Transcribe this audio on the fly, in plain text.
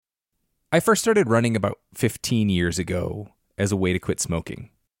I first started running about 15 years ago as a way to quit smoking.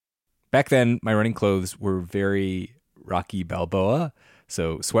 Back then, my running clothes were very Rocky Balboa,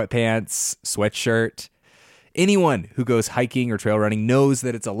 so sweatpants, sweatshirt. Anyone who goes hiking or trail running knows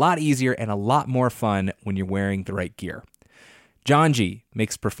that it's a lot easier and a lot more fun when you're wearing the right gear. Janji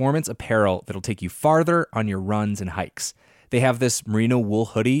makes performance apparel that'll take you farther on your runs and hikes. They have this merino wool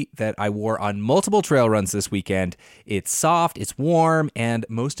hoodie that I wore on multiple trail runs this weekend. It's soft, it's warm, and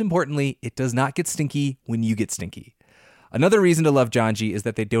most importantly, it does not get stinky when you get stinky. Another reason to love Janji is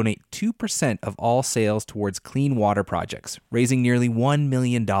that they donate 2% of all sales towards clean water projects, raising nearly $1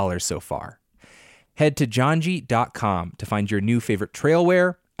 million so far. Head to janji.com to find your new favorite trail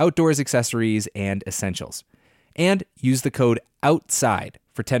wear, outdoors accessories, and essentials. And use the code OUTSIDE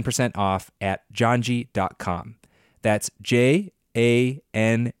for 10% off at janji.com. That's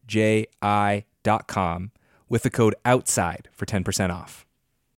JANJI.com with the code OUTSIDE for 10% off.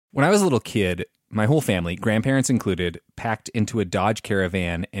 When I was a little kid, my whole family, grandparents included, packed into a Dodge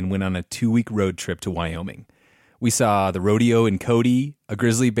Caravan and went on a 2-week road trip to Wyoming. We saw the rodeo in Cody, a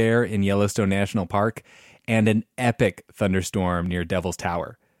grizzly bear in Yellowstone National Park, and an epic thunderstorm near Devil's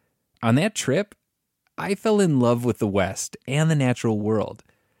Tower. On that trip, I fell in love with the West and the natural world.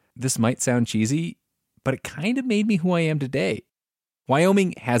 This might sound cheesy, but it kind of made me who I am today.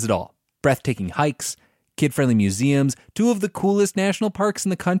 Wyoming has it all. Breathtaking hikes, kid-friendly museums, 2 of the coolest national parks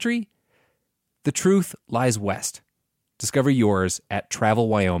in the country. The truth lies west. Discover yours at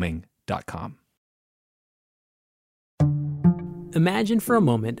travelwyoming.com. Imagine for a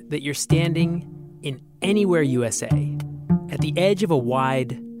moment that you're standing in anywhere USA, at the edge of a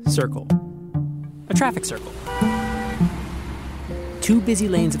wide circle. A traffic circle. 2 busy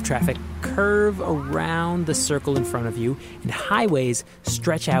lanes of traffic curve around the circle in front of you, and highways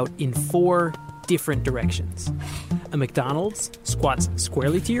stretch out in 4 different directions. A McDonald's squats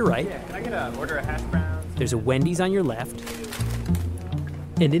squarely to your right. Yeah, can I get an order of hash browns? There's a Wendy's on your left.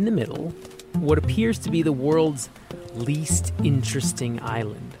 And in the middle, what appears to be the world's least interesting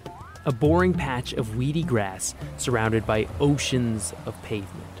island. A boring patch of weedy grass surrounded by oceans of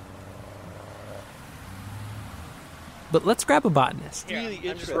pavement. But let's grab a botanist. It's really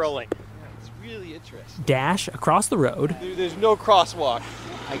interesting. I'm just rolling. It's really interesting. Dash across the road. There's no crosswalk.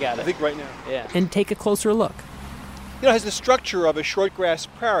 I got it. I think right now. Yeah. And take a closer look. You know, it has the structure of a shortgrass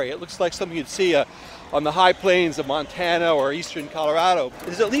prairie. It looks like something you'd see on the high plains of Montana or eastern Colorado.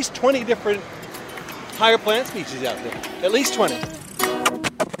 There's at least 20 different higher plant species out there. At least 20.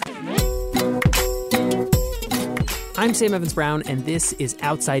 I'm Sam Evans-Brown, and this is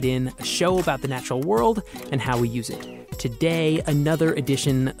Outside In, a show about the natural world and how we use it. Today, another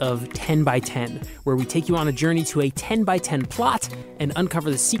edition of 10 by 10, where we take you on a journey to a 10 by 10 plot and uncover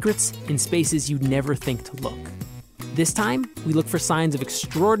the secrets in spaces you'd never think to look. This time, we look for signs of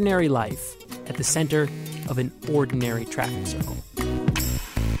extraordinary life at the center of an ordinary traffic circle.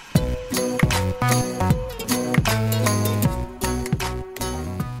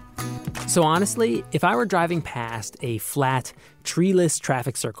 So honestly, if I were driving past a flat, treeless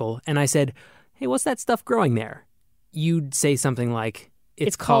traffic circle and I said, "Hey, what's that stuff growing there?" You'd say something like,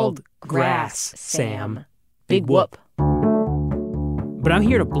 It's called grass, Sam. Big whoop. But I'm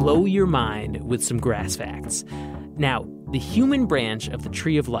here to blow your mind with some grass facts. Now, the human branch of the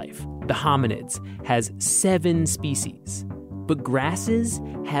tree of life, the hominids, has 7 species. But grasses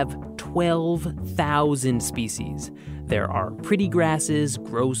have 12,000 species. There are pretty grasses,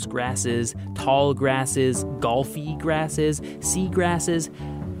 gross grasses, tall grasses, golfy grasses, sea grasses.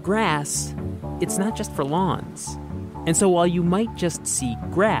 Grass, it's not just for lawns. And so while you might just see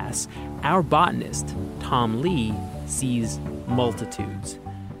grass, our botanist, Tom Lee, sees multitudes.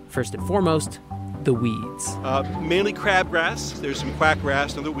 First and foremost, the weeds. Mainly crabgrass. There's some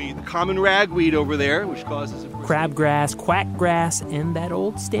quackgrass, another weed. The common ragweed over there, which causes... Crabgrass, quackgrass, and that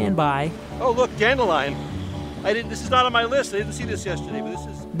old standby. Oh, look, dandelion. This is not on my list. I didn't see this yesterday, but this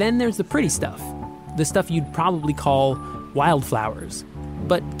is... Then there's the pretty stuff. The stuff you'd probably call wildflowers,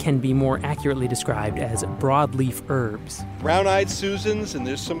 but can be more accurately described as broadleaf herbs. Brown-eyed Susans, and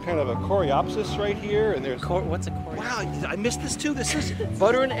there's some kind of a coreopsis right here, and there's... What's a coreopsis? Wow, I missed this too. This is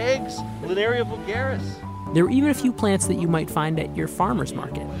butter and eggs, Linaria vulgaris. There are even a few plants that you might find at your farmer's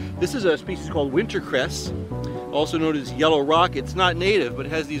market. This is a species called wintercress, also known as yellow rock. It's not native, but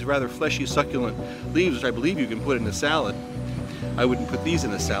it has these rather fleshy, succulent leaves, which I believe you can put in a salad. I wouldn't put these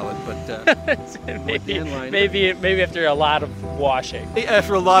in a salad, but maybe after a lot of washing.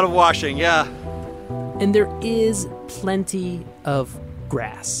 After a lot of washing, yeah. And there is plenty of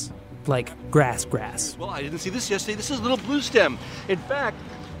grass, like grass. Well, I didn't see this yesterday. This is little blue stem. In fact,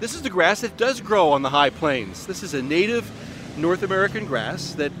 this is the grass that does grow on the high plains. This is a native North American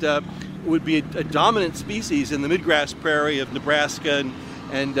grass that would be a dominant species in the midgrass prairie of Nebraska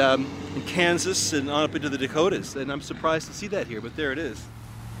and in Kansas and on up into the Dakotas. And I'm surprised to see that here, but there it is.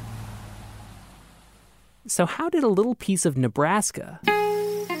 So how did a little piece of Nebraska,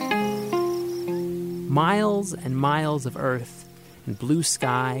 miles and miles of earth and blue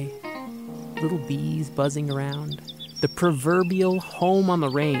sky, little bees buzzing around, the proverbial home on the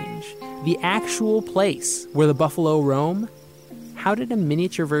range, the actual place where the buffalo roam, how did a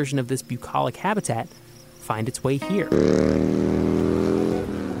miniature version of this bucolic habitat find its way here?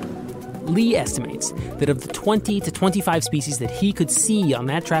 Lee estimates that of the 20 to 25 species that he could see on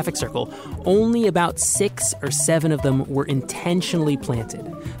that traffic circle, only about 6 or 7 of them were intentionally planted.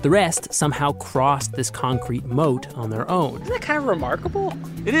 The rest somehow crossed this concrete moat on their own. Isn't that kind of remarkable?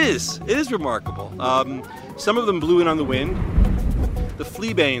 It is. It is remarkable. Some of them blew in on the wind. The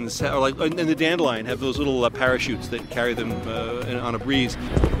fleabanes, and the dandelion, have those little parachutes that carry them on a breeze.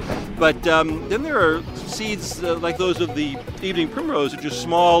 But then there are seeds like those of the evening primrose, which are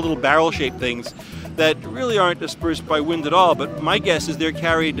small little barrel-shaped things that really aren't dispersed by wind at all. But my guess is they're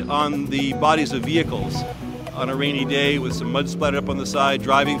carried on the bodies of vehicles on a rainy day with some mud splattered up on the side,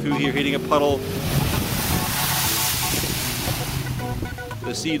 driving through here, hitting a puddle.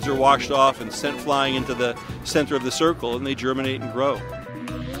 The seeds are washed off and sent flying into the center of the circle, and they germinate and grow.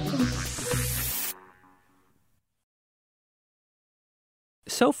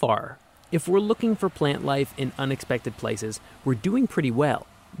 So far, if we're looking for plant life in unexpected places, we're doing pretty well.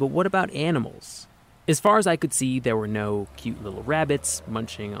 But what about animals? As far as I could see, there were no cute little rabbits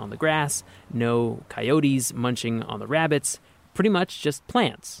munching on the grass, no coyotes munching on the rabbits, pretty much just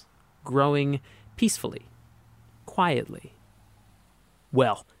plants, growing peacefully, quietly.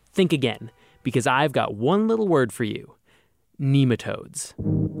 Well, think again, because I've got one little word for you: nematodes.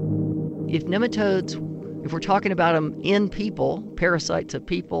 If nematodes, if we're talking about them in people, parasites of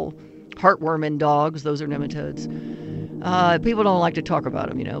people, heartworm in dogs, those are nematodes. People don't like to talk about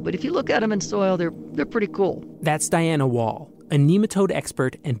them, but if you look at them in soil, they're pretty cool. That's Diana Wall, a nematode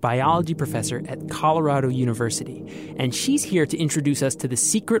expert and biology professor at Colorado University, and she's here to introduce us to the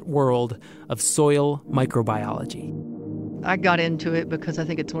secret world of soil microbiology. I got into it because I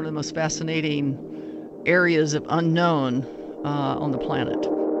think it's one of the most fascinating areas of unknown on the planet.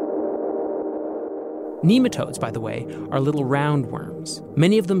 Nematodes, by the way, are little roundworms,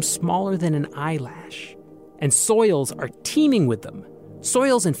 many of them smaller than an eyelash. And soils are teeming with them.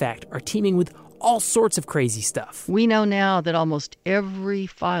 Soils, in fact, are teeming with all sorts of crazy stuff. We know now that almost every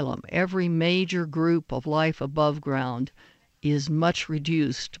phylum, every major group of life above ground is much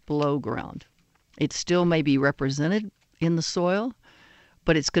reduced below ground. It still may be represented in the soil,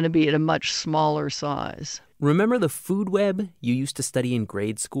 but it's going to be at a much smaller size. Remember the food web you used to study in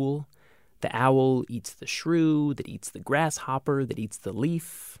grade school? The owl eats the shrew, that eats the grasshopper, that eats the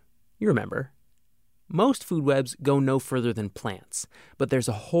leaf. You remember. Most food webs go no further than plants, but there's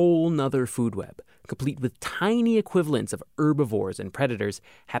a whole nother food web, complete with tiny equivalents of herbivores and predators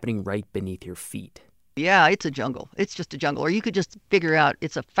happening right beneath your feet. Yeah, it's a jungle. It's just a jungle. Or you could just figure out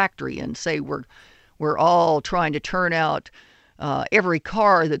it's a factory and say we're all trying to turn out every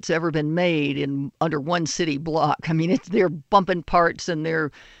car that's ever been made in under one city block. I mean, they're bumping parts and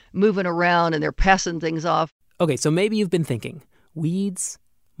they're moving around and they're passing things off. Okay, so maybe you've been thinking, weeds,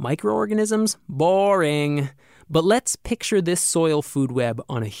 microorganisms, boring. But let's picture this soil food web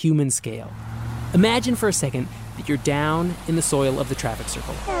on a human scale. Imagine for a second that you're down in the soil of the traffic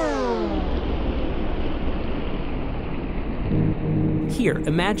circle. Here,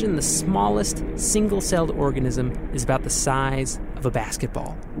 imagine the smallest single-celled organism is about the size of a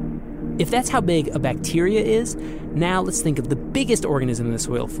basketball. If that's how big a bacteria is, now let's think of the biggest organism in the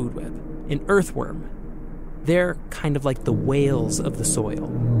soil food web, an earthworm. They're kind of like the whales of the soil.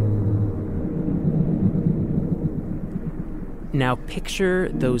 Now picture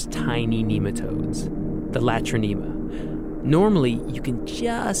those tiny nematodes, the Latronema. Normally, you can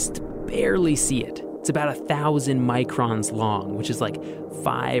just barely see it. It's about 1,000 microns long, which is like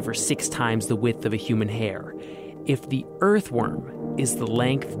 5 or 6 times the width of a human hair. If the earthworm is the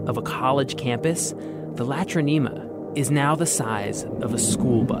length of a college campus, the Latronema is now the size of a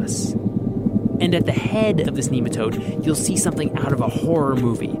school bus. And at the head of this nematode, you'll see something out of a horror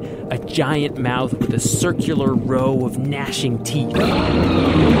movie, a giant mouth with a circular row of gnashing teeth.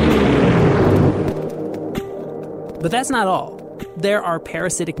 But that's not all. There are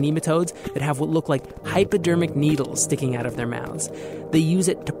parasitic nematodes that have what look like hypodermic needles sticking out of their mouths. They use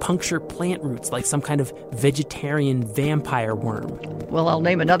it to puncture plant roots like some kind of vegetarian vampire worm. Well, I'll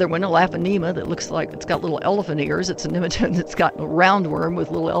name another one, Elaphonema, that looks like it's got little elephant ears. It's a nematode that's got a roundworm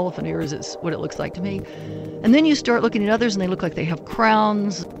with little elephant ears is what it looks like to me. And then you start looking at others and they look like they have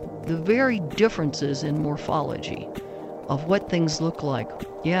crowns. The very differences in morphology of what things look like.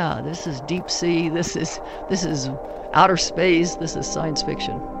 Yeah, this is deep sea, this is outer space, this is science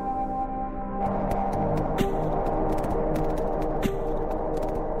fiction.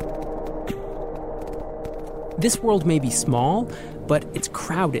 This world may be small, but it's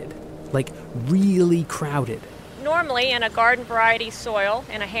crowded, like really crowded. Normally, in a garden variety soil,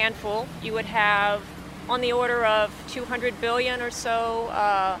 in a handful, you would have on the order of 200 billion or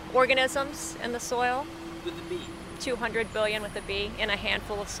so organisms in the soil. With a B. 200 billion with a B in a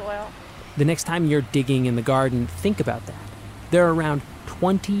handful of soil. The next time you're digging in the garden, think about that. There are around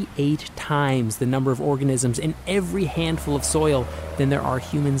 28 times the number of organisms in every handful of soil than there are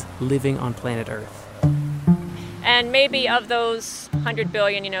humans living on planet Earth. And maybe of those 100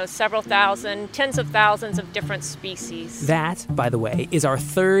 billion, several thousand, tens of thousands of different species. That, by the way, is our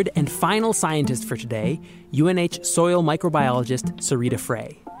third and final scientist for today, UNH soil microbiologist Sarita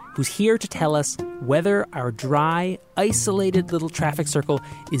Frey, who's here to tell us whether our dry, isolated little traffic circle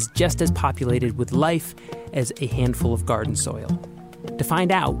is just as populated with life as a handful of garden soil. To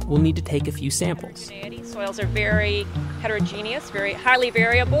find out, we'll need to take a few samples. Soils are very heterogeneous, very highly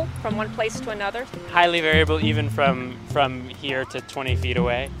variable from one place to another. Highly variable even from here to 20 feet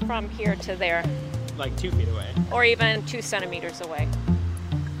away? From here to there. Like 2 feet away? Or even 2 centimeters away.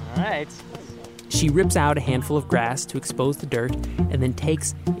 All right. She rips out a handful of grass to expose the dirt and then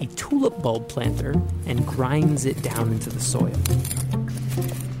takes a tulip bulb planter and grinds it down into the soil.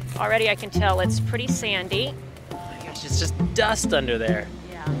 Already I can tell it's pretty sandy. Oh my gosh, it's just dust under there.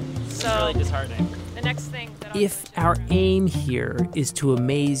 Yeah. It's really disheartening. The next thing that if our aim here is to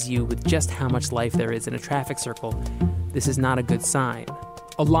amaze you with just how much life there is in a traffic circle, this is not a good sign.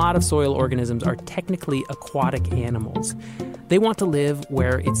 A lot of soil organisms are technically aquatic animals. They want to live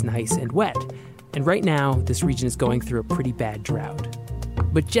where it's nice and wet. And right now, this region is going through a pretty bad drought.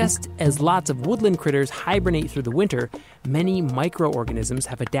 But just as lots of woodland critters hibernate through the winter, many microorganisms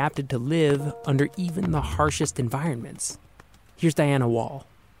have adapted to live under even the harshest environments. Here's Diana Wall.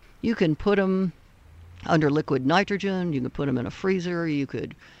 You can put them under liquid nitrogen, you can put them in a freezer, you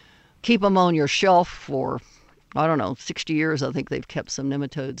could keep them on your shelf for, 60 years. I think they've kept some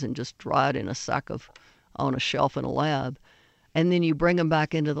nematodes and just dried in a sack on a shelf in a lab. And then you bring them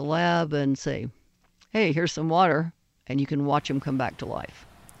back into the lab and say, hey, here's some water, and you can watch them come back to life.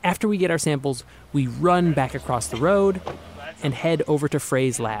 After we get our samples, we run back across the road and head over to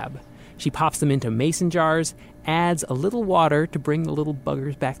Frey's lab. She pops them into mason jars, adds a little water to bring the little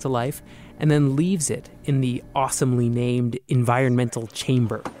buggers back to life, and then leaves it in the awesomely named environmental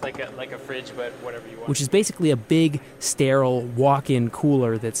chamber. Like a fridge, but whatever you want. Which is basically a big, sterile, walk-in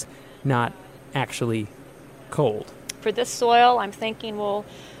cooler that's not actually cold. For this soil, I'm thinking we'll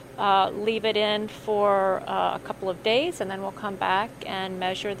leave it in for a couple of days, and then we'll come back and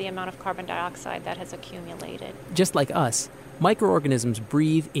measure the amount of carbon dioxide that has accumulated. Just like us, microorganisms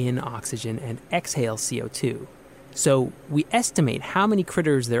breathe in oxygen and exhale CO2. So we estimate how many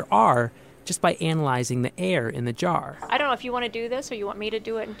critters there are just by analyzing the air in the jar. I don't know if you want to do this or you want me to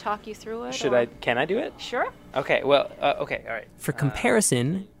do it and talk you through it. Can I do it? Sure. Okay, well, okay, all right. For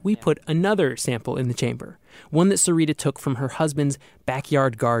comparison, we put another sample in the chamber, one that Sarita took from her husband's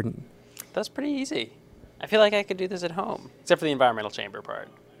backyard garden. That's pretty easy. I feel like I could do this at home, except for the environmental chamber part.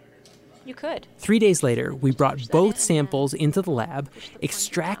 You could. 3 days later, we brought both samples into the lab,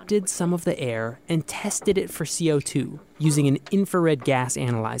 extracted some of the air, and tested it for CO2 using an infrared gas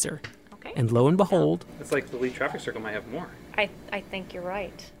analyzer. Okay. And lo and behold... It's like the Lee traffic circle might have more. I think you're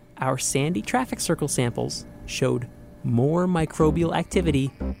right. Our sandy traffic circle samples showed more microbial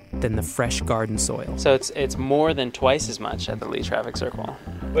activity than the fresh garden soil. So it's more than twice as much at the Lee traffic circle.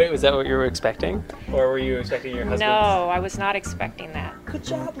 Wait, was that what you were expecting? Or were you expecting your husband? No, I was not expecting that. Good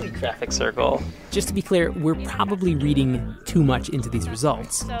job, Lee traffic circle. Just to be clear, we're probably reading too much into these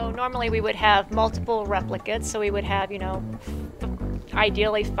results. So normally we would have multiple replicates, so we would have,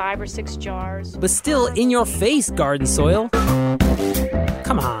 ideally 5 or 6 jars. But still, in your face, garden soil.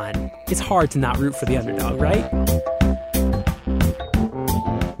 Come on. It's hard to not root for the underdog, right?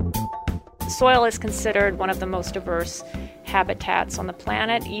 Soil is considered one of the most diverse habitats on the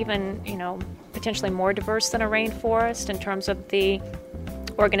planet, even, potentially more diverse than a rainforest in terms of the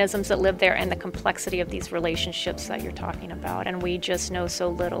organisms that live there and the complexity of these relationships that you're talking about. And we just know so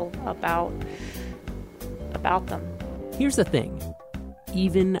little about them. Here's the thing.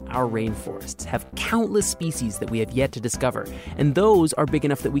 Even our rainforests have countless species that we have yet to discover, and those are big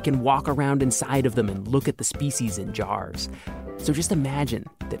enough that we can walk around inside of them and look at the species in jars. So just imagine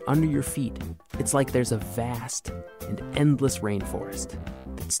that under your feet, it's like there's a vast and endless rainforest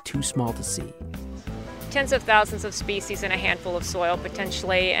that's too small to see. Tens of thousands of species in a handful of soil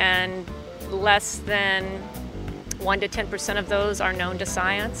potentially, and less than 1 to 10% of those are known to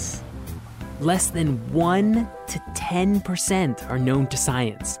science. Less than 1 to 10% are known to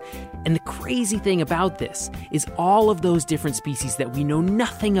science. And the crazy thing about this is all of those different species that we know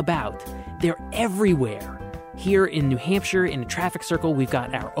nothing about, they're everywhere. Here in New Hampshire, in a traffic circle, we've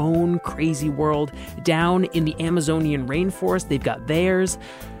got our own crazy world. Down in the Amazonian rainforest, they've got theirs.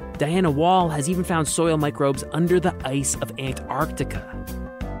 Diana Wall has even found soil microbes under the ice of Antarctica.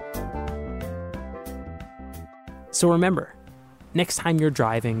 So remember, next time you're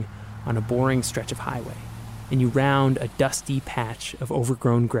driving on a boring stretch of highway and you round a dusty patch of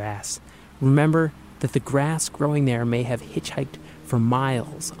overgrown grass, remember that the grass growing there may have hitchhiked for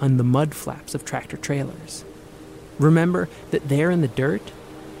miles on the mud flaps of tractor trailers. Remember that there in the dirt,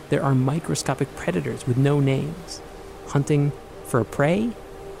 there are microscopic predators with no names, hunting for a prey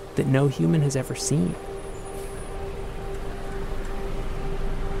that no human has ever seen.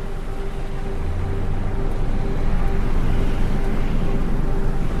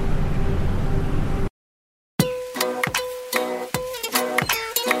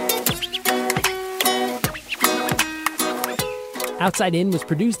 Outside In was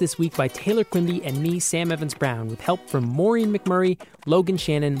produced this week by Taylor Quimby and me, Sam Evans-Brown, with help from Maureen McMurray, Logan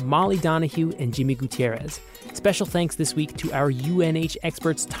Shannon, Molly Donahue, and Jimmy Gutierrez. Special thanks this week to our UNH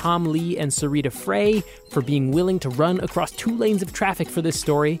experts Tom Lee and Sarita Frey for being willing to run across 2 lanes of traffic for this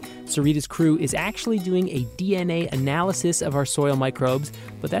story. Sarita's crew is actually doing a DNA analysis of our soil microbes,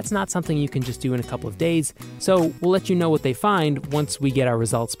 but that's not something you can just do in a couple of days, so we'll let you know what they find once we get our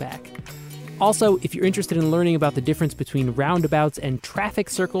results back. Also, if you're interested in learning about the difference between roundabouts and traffic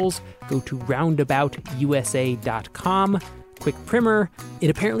circles, go to roundaboutusa.com. Quick primer,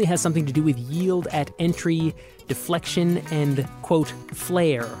 it apparently has something to do with yield at entry, deflection, and, quote,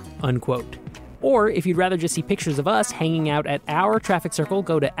 flare, unquote. Or if you'd rather just see pictures of us hanging out at our traffic circle,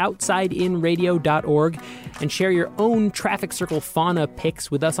 go to outsideinradio.org and share your own traffic circle fauna pics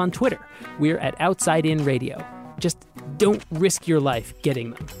with us on Twitter. We're at OutsideInRadio. Just don't risk your life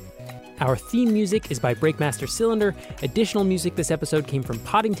getting them. Our theme music is by Breakmaster Cylinder. Additional music this episode came from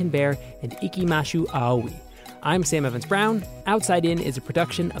Poddington Bear and Ikimashu Aoi. I'm Sam Evans-Brown. Outside In is a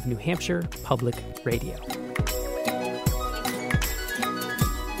production of New Hampshire Public Radio.